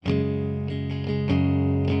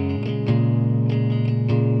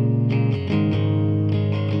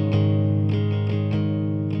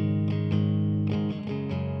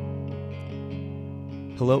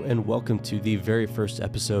Hello and welcome to the very first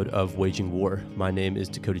episode of Waging War. My name is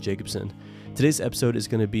Dakota Jacobson. Today's episode is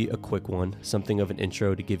going to be a quick one, something of an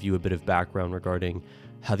intro to give you a bit of background regarding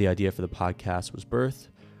how the idea for the podcast was birthed,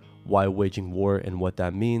 why Waging War and what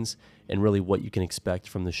that means, and really what you can expect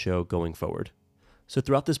from the show going forward. So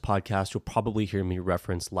throughout this podcast, you'll probably hear me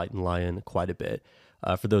reference Light and Lion quite a bit.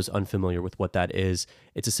 For those unfamiliar with what that is,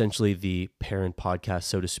 it's essentially the parent podcast,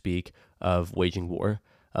 so to speak, of Waging War.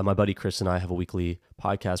 My buddy Chris and I have a weekly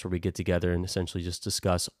podcast where we get together and essentially just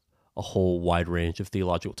discuss a whole wide range of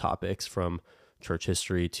theological topics from church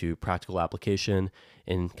history to practical application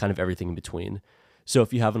and kind of everything in between. So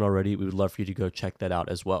if you haven't already, we would love for you to go check that out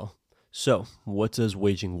as well. So what does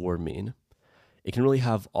waging war mean? It can really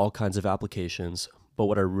have all kinds of applications, but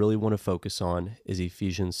what I really want to focus on is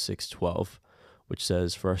Ephesians 6:12, which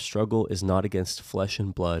says, "For our struggle is not against flesh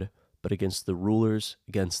and blood, but against the rulers,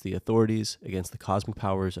 against the authorities, against the cosmic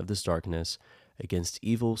powers of this darkness, against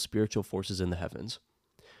evil spiritual forces in the heavens."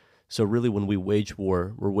 So really, when we wage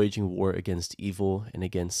war, we're waging war against evil and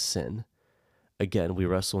against sin. Again, we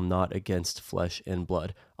wrestle not against flesh and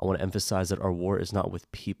blood. I want to emphasize that our war is not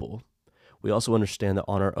with people. We also understand that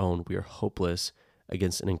on our own, we are hopeless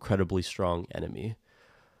against an incredibly strong enemy.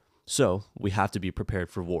 So we have to be prepared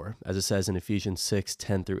for war. As it says in Ephesians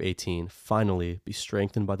 6:10-18, "Finally, be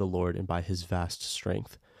strengthened by the Lord and by his vast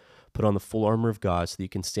strength. Put on the full armor of God so that you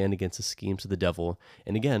can stand against the schemes of the devil.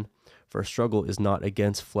 And again, for our struggle is not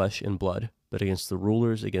against flesh and blood, but against the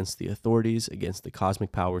rulers, against the authorities, against the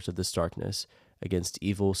cosmic powers of this darkness, against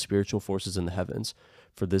evil spiritual forces in the heavens.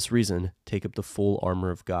 For this reason, take up the full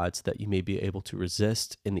armor of God so that you may be able to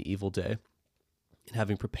resist in the evil day. And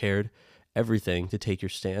having prepared everything to take your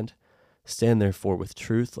stand, stand therefore with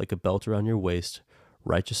truth like a belt around your waist,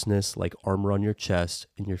 righteousness like armor on your chest,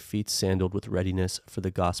 and your feet sandaled with readiness for the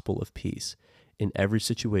gospel of peace. In every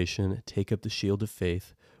situation, take up the shield of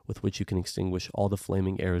faith, with which you can extinguish all the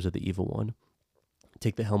flaming arrows of the evil one.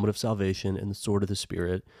 Take the helmet of salvation and the sword of the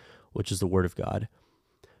Spirit, which is the word of God.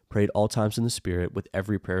 Pray at all times in the Spirit with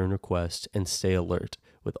every prayer and request, and stay alert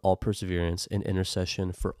with all perseverance and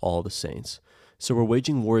intercession for all the saints." So our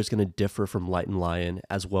waging war is going to differ from Light and Lion,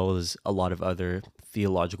 as well as a lot of other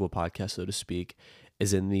theological podcasts, so to speak,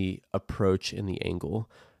 is in the approach and the angle.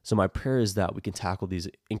 So my prayer is that we can tackle these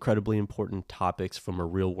incredibly important topics from a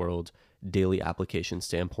real world daily application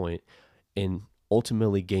standpoint and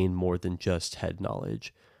ultimately gain more than just head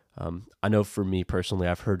knowledge. I know for me personally,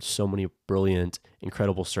 I've heard so many brilliant,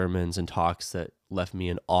 incredible sermons and talks that left me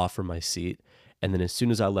in awe from my seat. And then as soon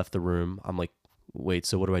as I left the room, I'm like, wait,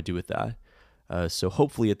 so what do I do with that? So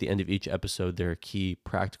hopefully at the end of each episode, there are key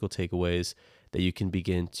practical takeaways that you can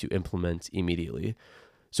begin to implement immediately.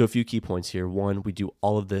 So a few key points here. One, we do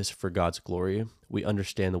all of this for God's glory. We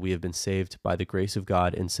understand that we have been saved by the grace of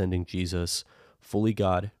God in sending Jesus, fully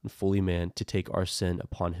God and fully man, to take our sin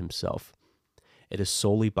upon himself. It is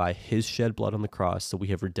solely by his shed blood on the cross that we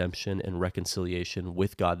have redemption and reconciliation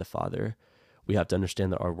with God the Father. We have to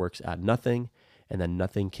understand that our works add nothing and that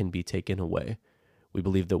nothing can be taken away. We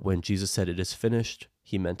believe that when Jesus said it is finished,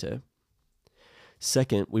 he meant it.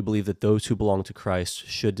 Second, we believe that those who belong to Christ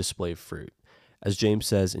should display fruit. As James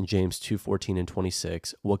says in James 2:14 and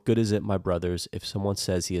 26, "What good is it, my brothers, if someone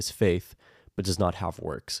says he has faith, but does not have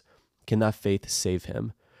works? Can that faith save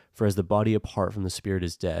him? For as the body apart from the spirit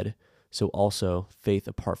is dead, so also faith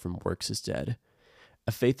apart from works is dead."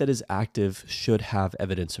 A faith that is active should have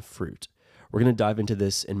evidence of fruit. We're going to dive into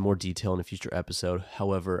this in more detail in a future episode.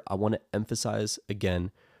 However, I want to emphasize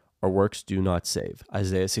again, our works do not save.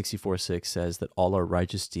 Isaiah 64:6 says that all our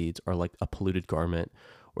righteous deeds are like a polluted garment,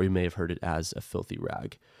 or you may have heard it as a filthy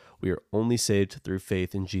rag. We are only saved through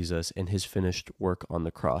faith in Jesus and his finished work on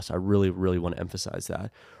the cross. I really, really want to emphasize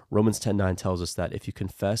that. Romans 10:9 tells us that if you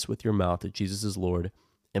confess with your mouth that Jesus is Lord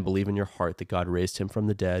and believe in your heart that God raised him from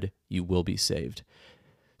the dead, you will be saved.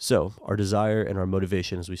 So our desire and our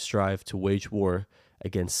motivation as we strive to wage war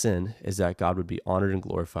against sin is that God would be honored and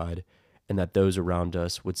glorified, and that those around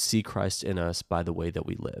us would see Christ in us by the way that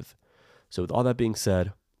we live. So with all that being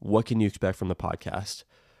said, what can you expect from the podcast?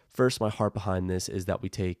 First, my heart behind this is that we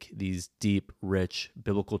take these deep, rich,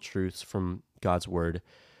 biblical truths from God's word,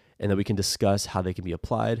 and that we can discuss how they can be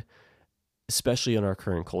applied, especially in our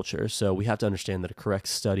current culture. So we have to understand that a correct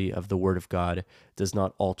study of the word of God does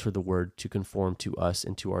not alter the word to conform to us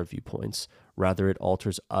and to our viewpoints. Rather, it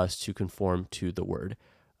alters us to conform to the word.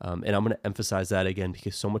 And I'm going to emphasize that again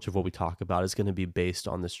because so much of what we talk about is going to be based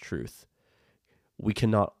on this truth. We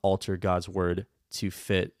cannot alter God's word to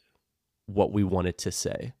fit what we want it to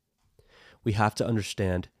say. We have to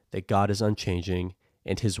understand that God is unchanging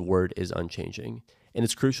and his word is unchanging. And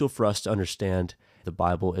it's crucial for us to understand the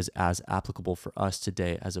Bible is as applicable for us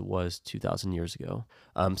today as it was 2,000 years ago.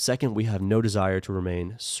 Second, we have no desire to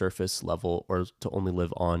remain surface level or to only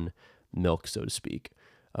live on milk, so to speak.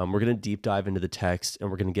 We're going to deep dive into the text, and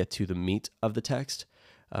we're going to get to the meat of the text,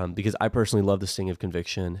 because I personally love the sting of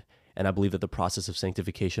conviction, and I believe that the process of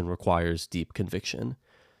sanctification requires deep conviction.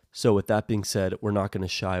 So with that being said, we're not going to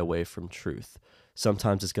shy away from truth.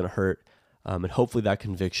 Sometimes it's going to hurt, and hopefully that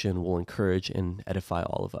conviction will encourage and edify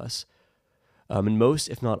all of us. And most,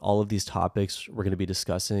 if not all of these topics we're going to be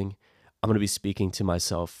discussing, I'm going to be speaking to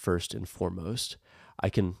myself first and foremost. I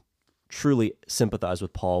can truly sympathize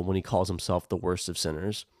with Paul when he calls himself the worst of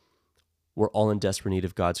sinners. We're all in desperate need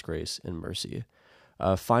of God's grace and mercy.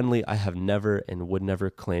 Finally, I have never and would never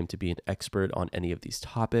claim to be an expert on any of these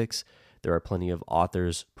topics. There are plenty of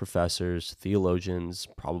authors, professors, theologians,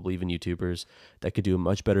 probably even YouTubers that could do a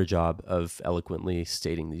much better job of eloquently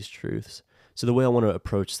stating these truths. So the way I want to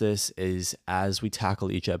approach this is, as we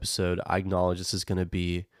tackle each episode, I acknowledge this is going to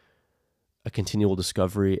be a continual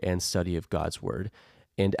discovery and study of God's Word.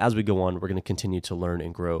 And as we go on, we're going to continue to learn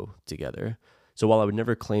and grow together. So while I would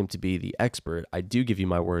never claim to be the expert, I do give you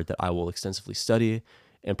my word that I will extensively study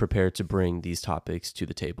and prepare to bring these topics to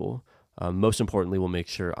the table. Most importantly, we'll make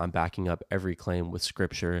sure I'm backing up every claim with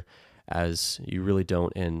Scripture, as you really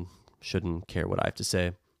don't and shouldn't care what I have to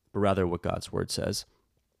say, but rather what God's Word says.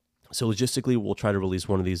 So logistically, we'll try to release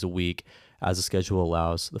one of these a week as the schedule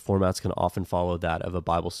allows. The format's going to often follow that of a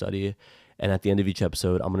Bible study. And at the end of each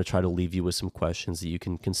episode, I'm going to try to leave you with some questions that you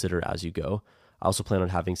can consider as you go. I also plan on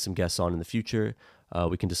having some guests on in the future.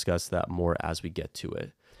 We can discuss that more as we get to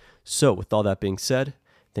it. So with all that being said,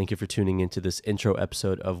 thank you for tuning into this intro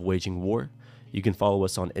episode of Waging War. You can follow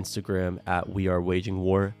us on Instagram at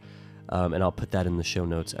WeAreWagingWar, and I'll put that in the show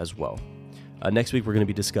notes as well. Next week, we're going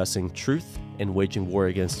to be discussing truth and waging war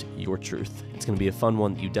against your truth. It's going to be a fun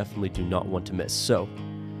one that you definitely do not want to miss. So,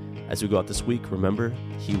 as we go out this week, remember,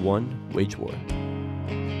 He won, wage war.